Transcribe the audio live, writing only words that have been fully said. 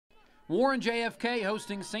Warren JFK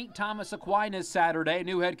hosting St. Thomas Aquinas Saturday.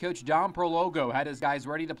 New head coach Don Prologo had his guys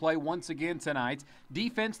ready to play once again tonight.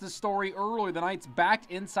 Defense, the story early. The Knights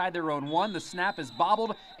backed inside their own one. The snap is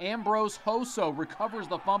bobbled. Ambrose Hoso recovers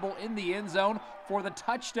the fumble in the end zone for the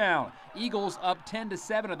touchdown. Eagles up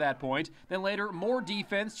 10-7 at that point. Then later, more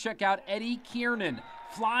defense. Check out Eddie Kiernan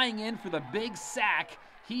flying in for the big sack.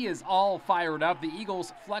 He is all fired up. The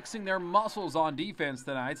Eagles flexing their muscles on defense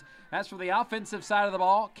tonight. As for the offensive side of the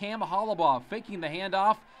ball, Cam Hollobaugh faking the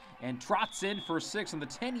handoff and trots in for 6 on the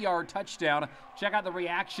 10-yard touchdown. Check out the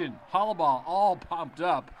reaction. Hollobaugh all pumped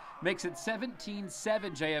up. Makes it 17-7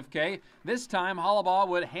 JFK. This time, Hollobaugh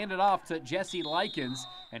would hand it off to Jesse Likens,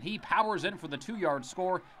 and he powers in for the 2-yard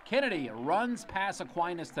score. Kennedy runs past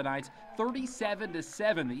Aquinas tonight,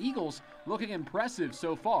 37-7. The Eagles looking impressive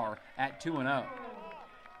so far at 2-0.